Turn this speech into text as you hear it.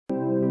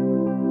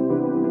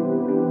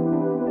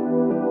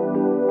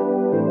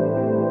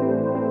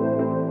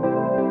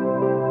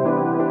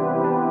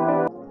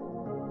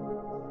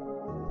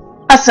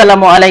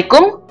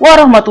Assalamualaikum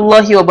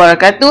warahmatullahi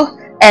wabarakatuh,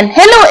 and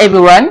hello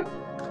everyone.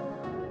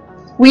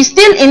 We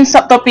still in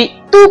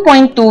subtopic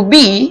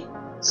 2.2b,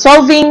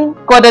 solving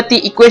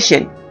quadratic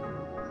equation.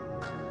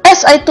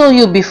 As I told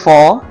you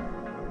before,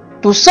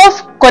 to solve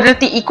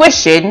quadratic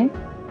equation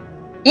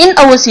in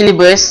our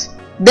syllabus,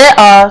 there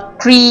are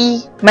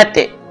three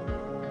methods,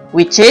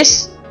 which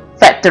is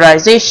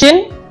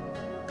factorization,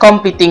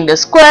 completing the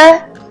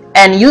square,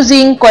 and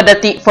using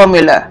quadratic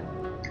formula.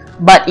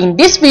 But in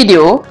this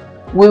video,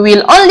 we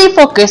will only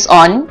focus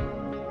on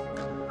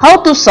how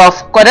to solve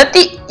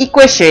quadratic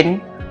equation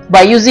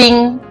by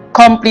using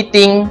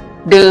completing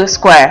the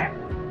square.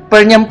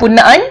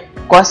 Penyempurnaan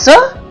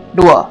kuasa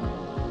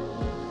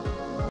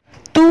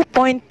 2.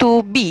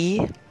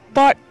 2.2b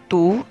Part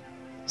 2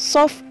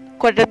 Solve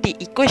quadratic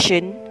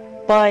equation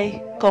by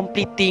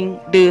completing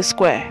the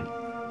square.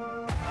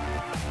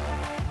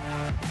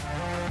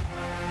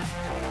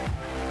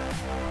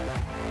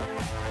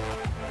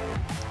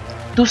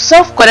 To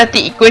solve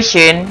quadratic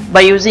equation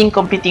by using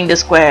completing the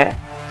square,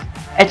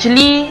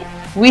 actually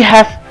we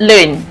have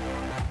learned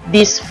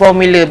this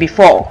formula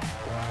before.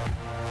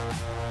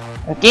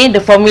 Okay,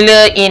 the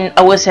formula in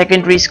our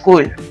secondary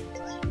school.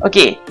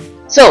 Okay,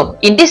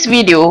 so in this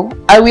video,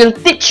 I will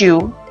teach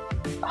you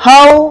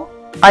how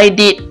I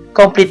did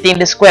completing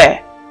the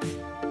square.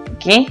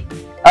 Okay,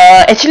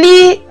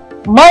 actually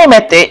my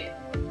method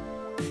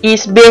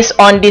is based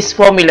on this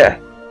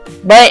formula,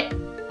 but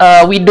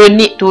we don't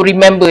need to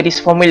remember this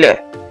formula.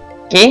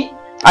 Okay,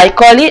 I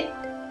call it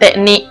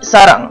technique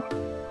sarang.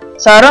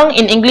 Sarang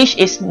in English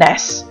is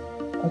nest.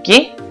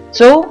 Okay,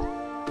 so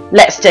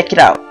let's check it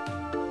out.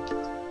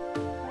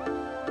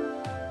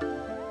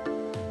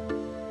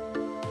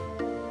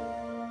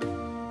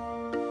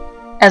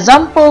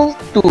 Example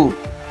 2.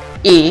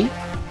 A.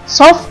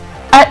 Solve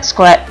x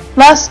squared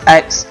plus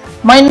x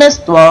minus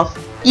 12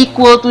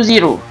 equal to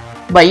 0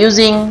 by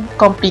using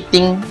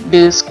completing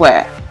the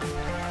square.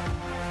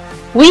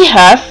 We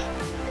have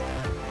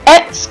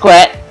x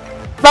squared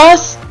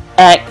plus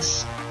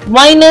x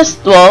minus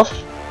 12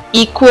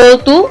 equal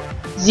to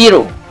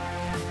 0.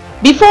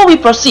 Before we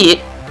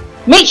proceed,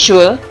 make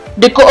sure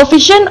the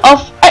coefficient of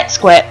x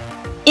squared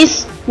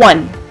is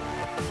 1.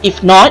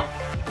 If not,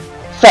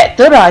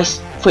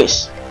 factorize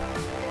first.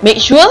 Make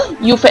sure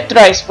you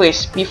factorize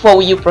first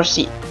before you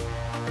proceed.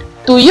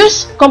 To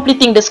use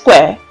completing the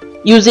square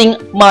using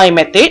my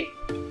method,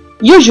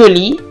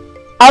 usually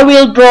I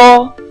will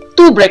draw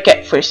two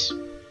brackets first.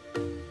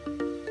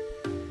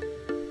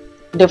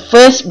 The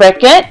first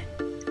bracket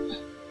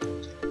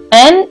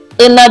and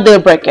another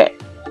bracket.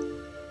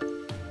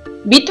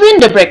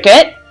 Between the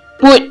bracket,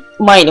 put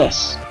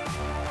minus.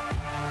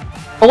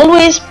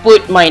 Always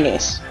put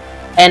minus.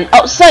 And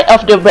outside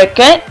of the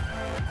bracket,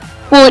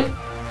 put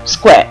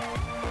square.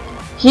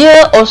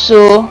 Here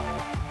also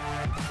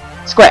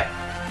square.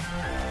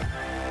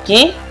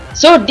 Okay,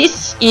 so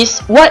this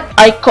is what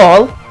I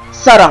call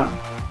sarang,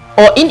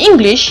 or in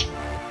English,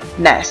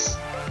 nest.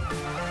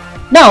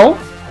 Now,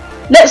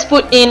 let's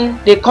put in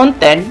the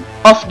content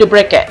of the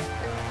bracket.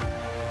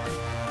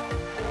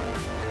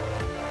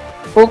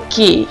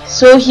 Okay,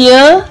 so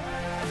here,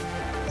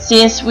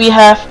 since we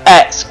have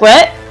x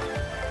squared,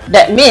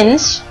 that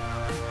means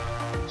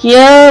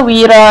here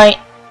we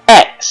write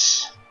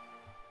x.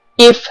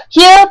 If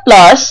here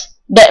plus,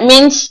 that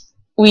means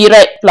we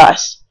write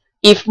plus.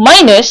 If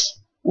minus,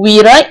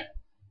 we write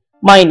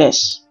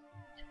minus.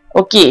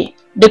 Okay,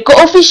 the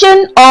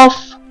coefficient of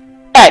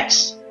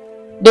x,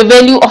 the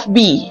value of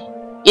b,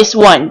 is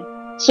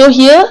 1. So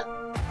here,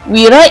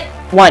 we write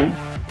 1.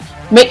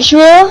 Make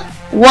sure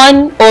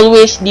 1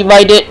 always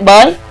divided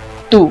by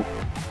 2.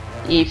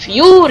 If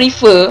you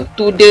refer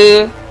to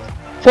the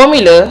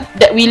formula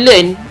that we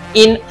learned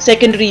in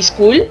secondary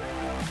school,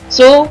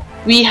 so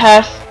we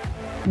have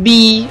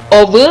b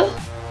over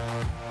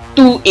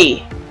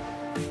 2a.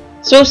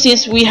 So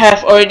since we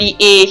have already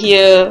a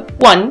here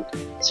 1,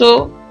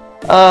 so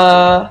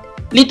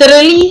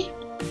literally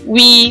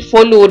we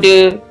follow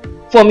the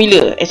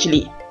formula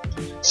actually.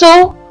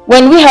 So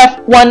when we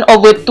have 1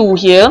 over 2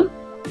 here,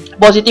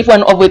 positive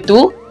 1 over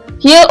 2,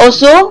 here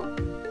also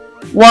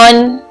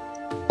 1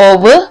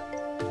 over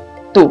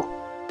 2.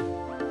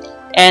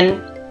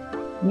 And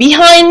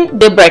behind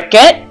the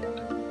bracket,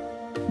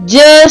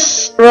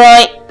 just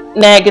write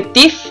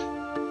negative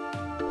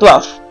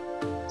 12.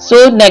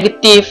 So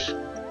negative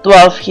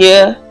 12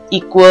 here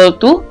equal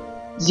to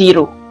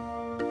 0.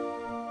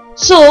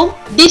 So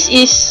this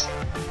is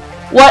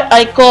what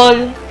I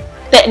call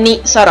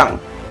technique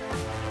sarang.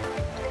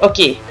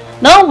 Okay,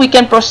 now we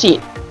can proceed.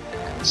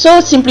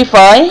 So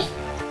simplify.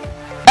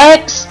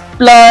 X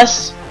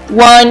plus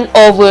 1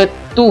 over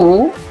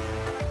 2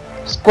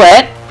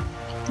 squared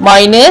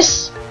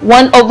minus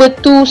 1 over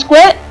 2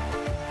 squared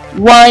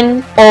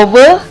 1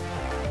 over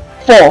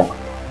 4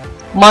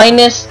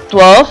 minus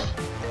 12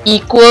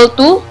 equal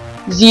to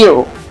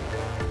 0.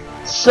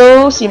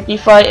 So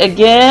simplify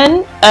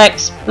again.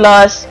 X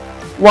plus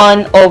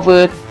 1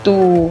 over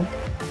 2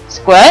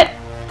 squared,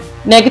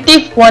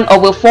 negative 1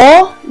 over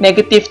 4,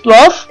 negative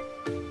 12,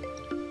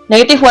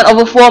 negative 1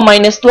 over 4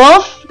 minus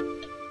 12,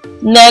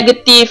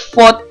 negative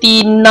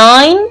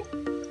 49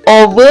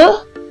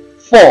 over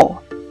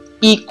 4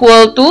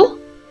 equal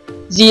to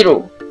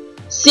 0.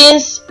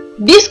 Since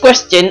this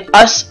question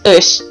asks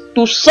us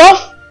to solve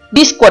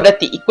this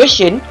quadratic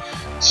equation,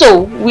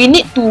 so we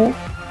need to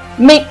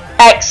make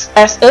x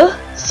as a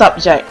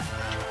subject.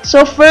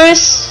 So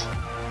first,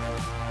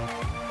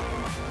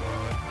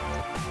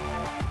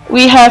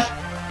 we have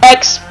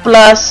x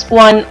plus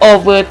 1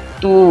 over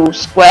 2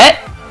 squared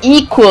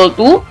equal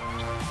to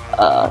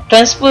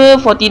transfer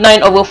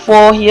 49 over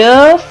 4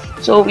 here.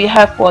 So we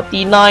have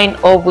 49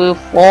 over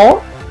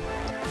 4.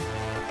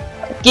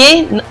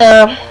 Okay,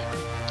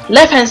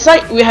 left hand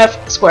side we have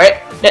squared.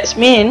 That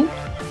means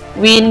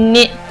we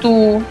need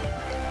to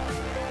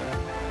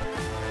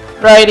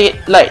write it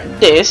like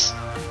this: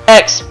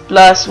 x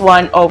plus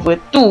 1 over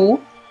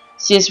 2.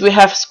 Since we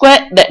have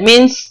squared, that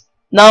means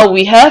now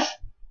we have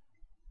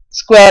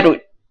square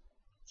root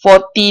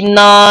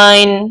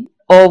 49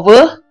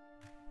 over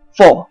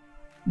 4.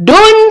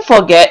 Don't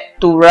forget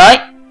to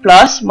write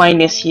plus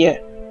minus here.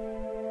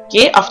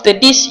 Okay, after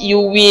this you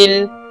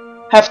will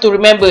have to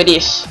remember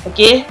this.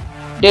 Okay,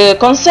 the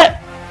concept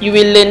you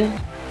will learn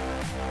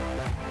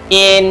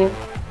in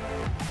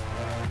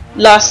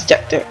last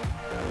chapter.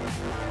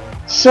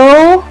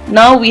 So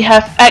now we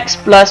have x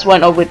plus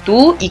 1 over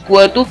 2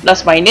 equal to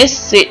plus minus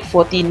set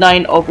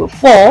 49 over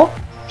 4.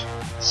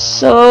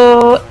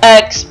 So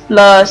x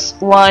plus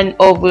 1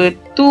 over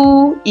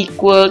 2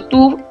 equal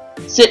to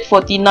set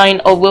 49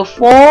 over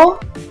 4,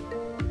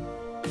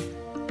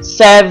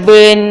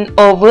 7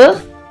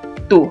 over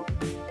 2.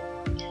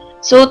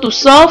 So to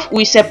solve,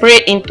 we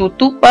separate into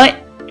two parts.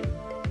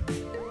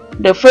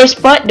 The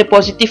first part, the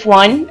positive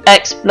one,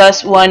 x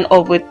plus 1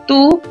 over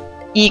 2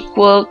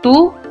 equal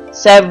to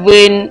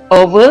 7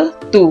 over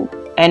 2.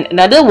 And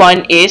another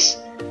one is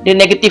the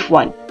negative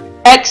one,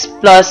 x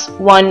plus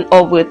 1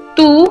 over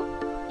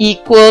 2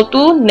 equal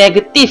to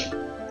negative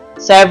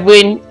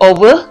 7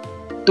 over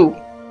 2.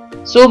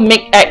 So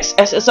make x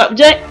as a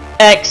subject.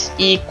 X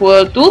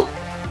equal to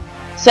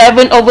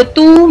 7 over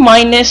 2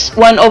 minus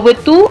 1 over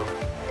 2,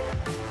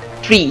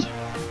 3.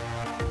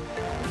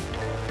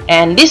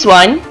 And this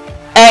one,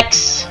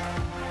 x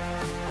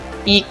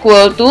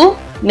equal to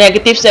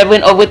negative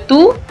 7 over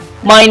 2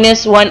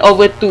 minus 1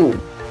 over 2.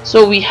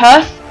 So we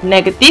have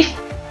negative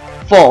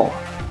 4.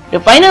 The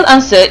final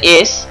answer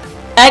is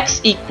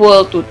x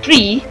equal to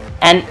 3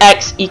 and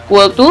x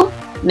equal to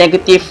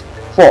negative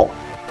 4.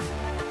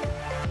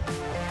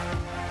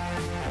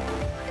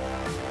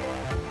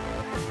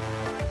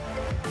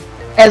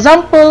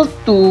 Example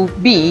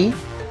 2b,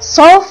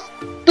 solve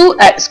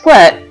 2x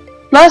squared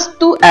plus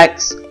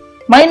 2x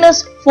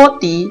minus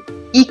 40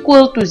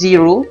 equal to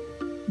 0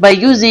 by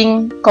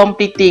using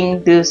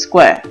completing the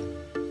square.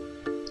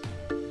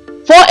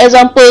 For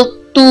example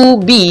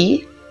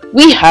 2b,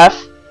 we have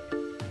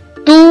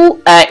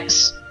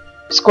 2x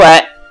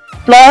squared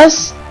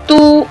plus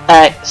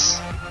 2x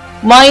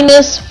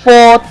minus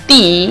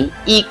 40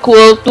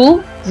 equal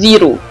to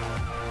 0.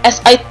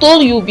 As I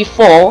told you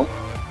before,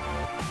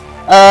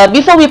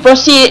 before we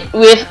proceed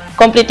with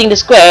completing the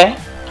square,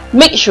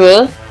 make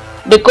sure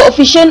the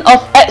coefficient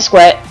of x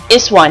squared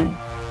is 1.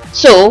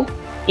 So,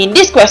 in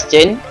this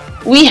question,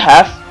 we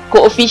have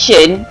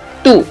coefficient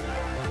 2.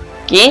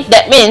 Okay,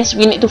 that means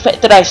we need to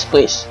factorize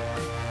first.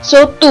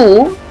 So,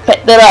 2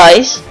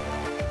 factorize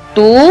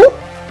 2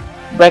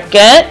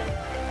 bracket.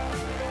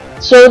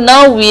 So,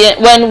 now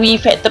when we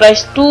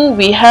factorize 2,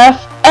 we have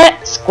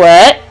x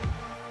squared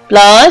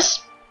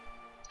plus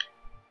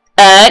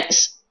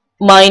x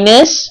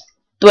minus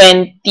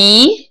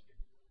 20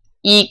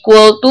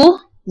 equal to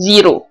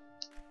 0.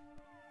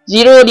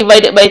 0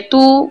 divided by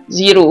 2,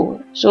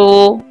 0.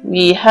 So,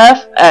 we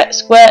have x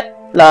squared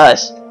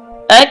plus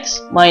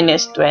x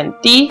minus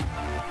 20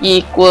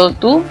 equal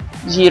to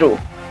 0.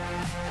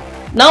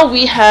 Now,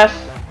 we have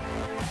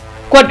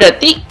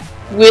quadratic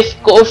with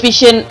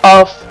coefficient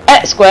of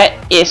x squared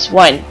is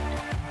 1.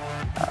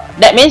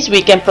 That means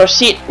we can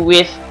proceed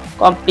with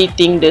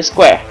completing the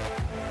square.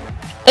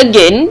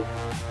 Again,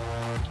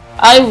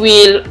 I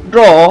will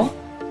draw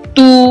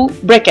two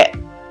brackets.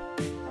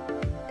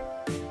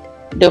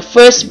 The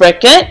first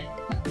bracket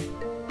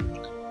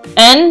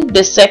and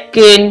the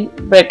second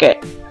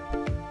bracket.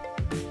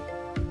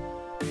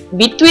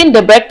 Between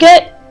the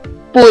bracket,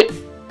 put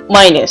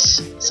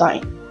minus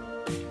sign.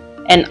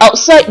 And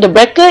outside the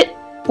bracket,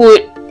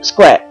 put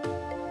square.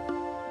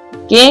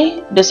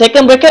 Okay, the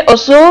second bracket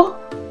also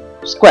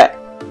square.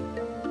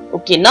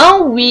 Okay,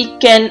 now we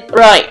can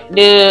write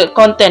the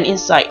content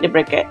inside the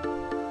bracket.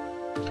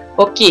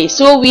 Okay,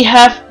 so we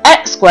have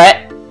x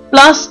squared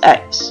plus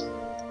x.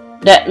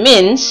 That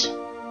means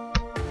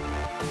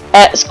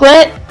x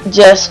squared,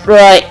 just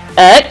write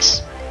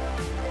x.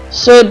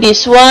 So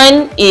this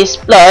one is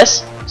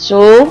plus,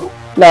 so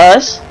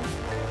plus.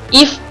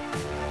 If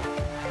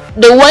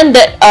the one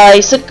that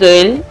I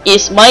circle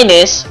is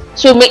minus,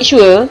 so make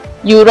sure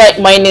you write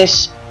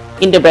minus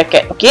in the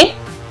bracket, okay?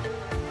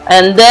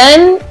 And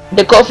then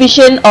the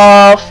coefficient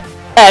of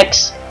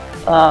x,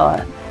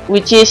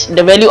 which is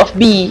the value of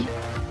b,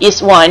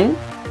 is 1.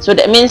 So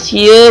that means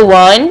here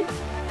 1,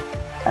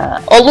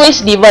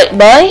 always divide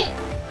by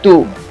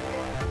 2.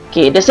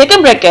 Okay, the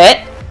second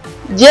bracket,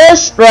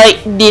 just write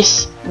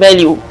this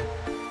value,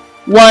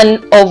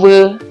 1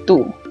 over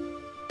 2.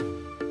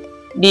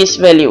 This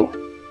value,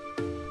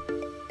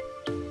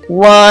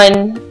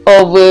 1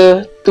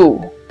 over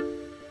 2.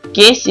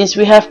 Okay, since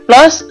we have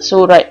plus,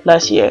 so write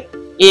plus here.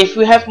 If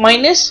we have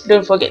minus,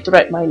 don't forget to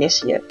write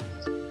minus here.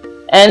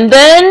 And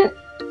then,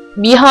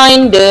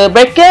 behind the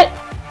bracket,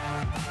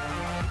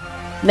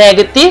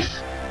 negative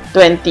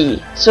 20.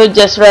 So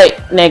just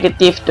write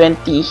negative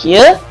 20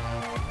 here,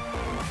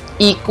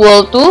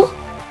 equal to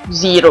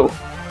 0.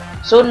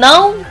 So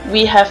now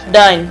we have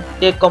done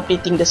the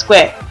completing the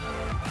square.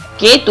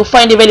 Okay, to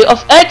find the value of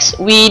x,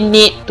 we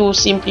need to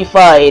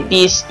simplify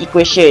this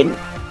equation.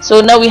 So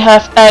now we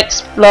have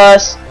x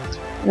plus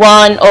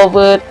 1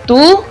 over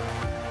 2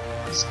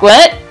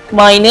 squared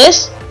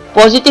minus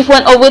positive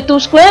 1 over 2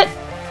 squared,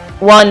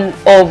 1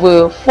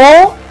 over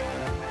 4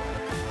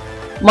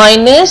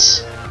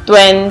 minus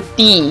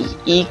 20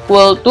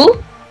 equal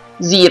to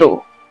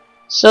 0.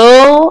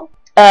 So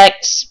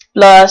x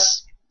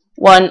plus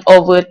 1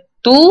 over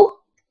 2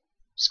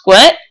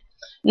 squared,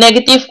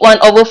 negative 1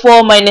 over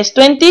 4 minus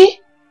 20,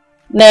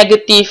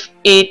 negative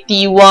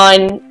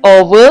 81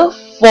 over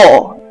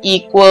 4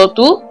 equal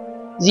to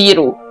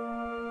 0.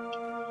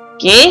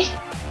 Okay.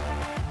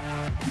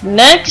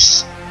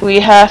 Next, we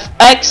have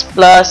x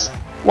plus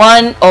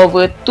 1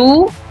 over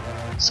 2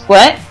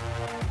 squared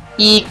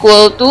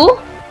equal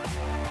to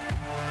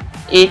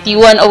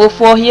 81 over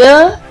 4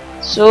 here.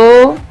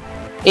 So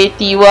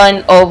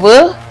 81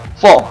 over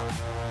 4.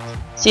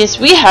 Since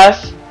we have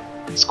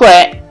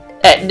squared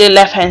at the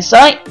left hand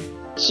side,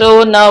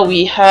 so now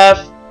we have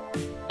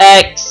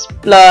x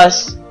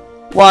plus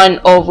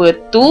 1 over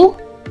 2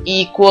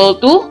 equal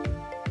to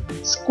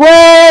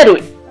square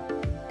root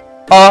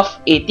of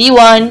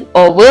 81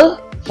 over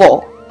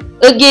 4.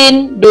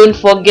 Again, don't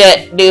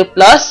forget the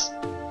plus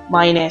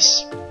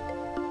minus.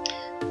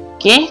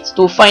 Okay,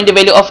 to find the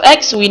value of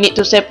x, we need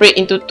to separate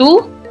into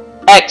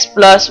 2. X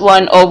plus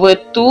 1 over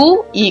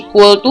 2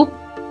 equal to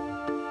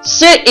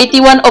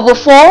 81 over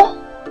 4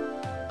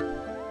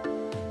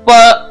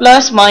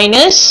 plus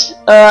minus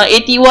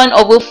 81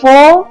 over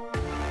 4,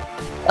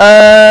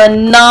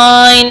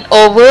 9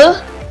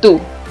 over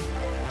 2.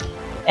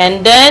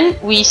 And then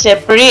we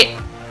separate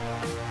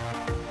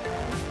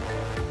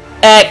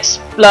x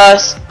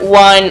plus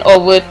 1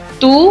 over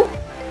 2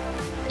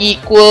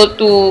 equal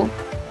to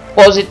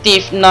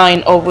positive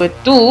 9 over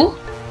 2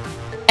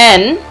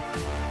 and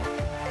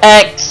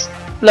x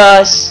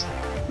plus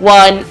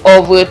 1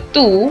 over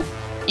 2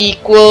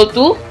 equal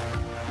to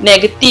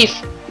negative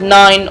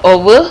 9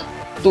 over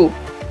 2.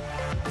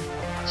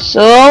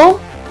 So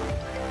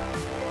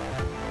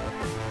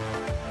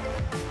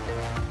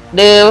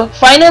the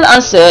final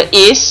answer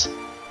is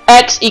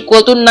x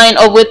equal to 9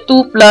 over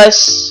 2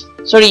 plus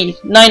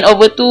 9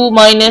 over 2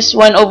 minus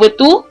 1 over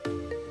 2,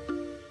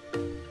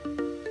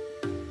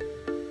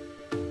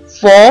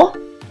 4.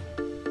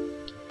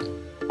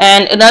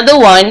 And another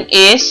one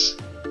is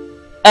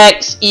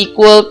x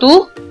equal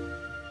to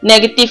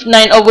negative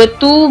 9 over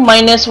 2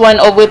 minus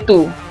 1 over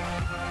 2,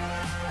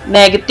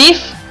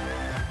 negative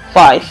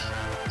 5.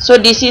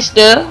 So this is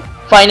the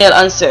final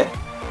answer.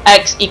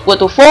 X equal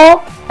to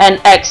 4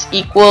 and x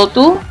equal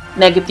to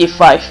negative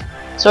 5.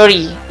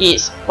 Sorry,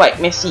 it's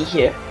quite messy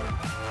here.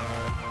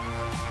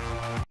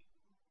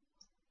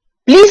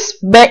 Please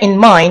bear in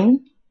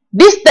mind,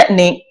 this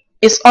technique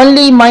is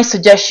only my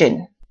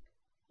suggestion.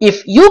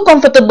 If you're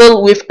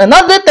comfortable with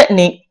another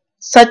technique,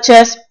 such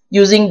as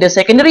using the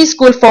secondary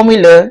school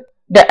formula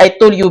that I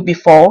told you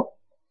before,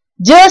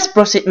 just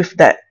proceed with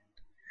that.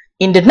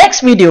 In the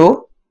next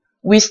video,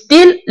 we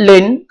still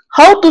learn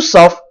how to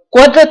solve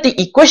quadratic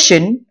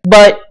equation,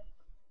 but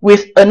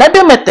with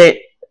another method,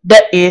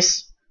 that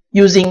is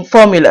using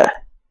formula.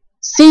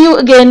 See you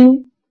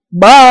again.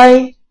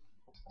 Bye.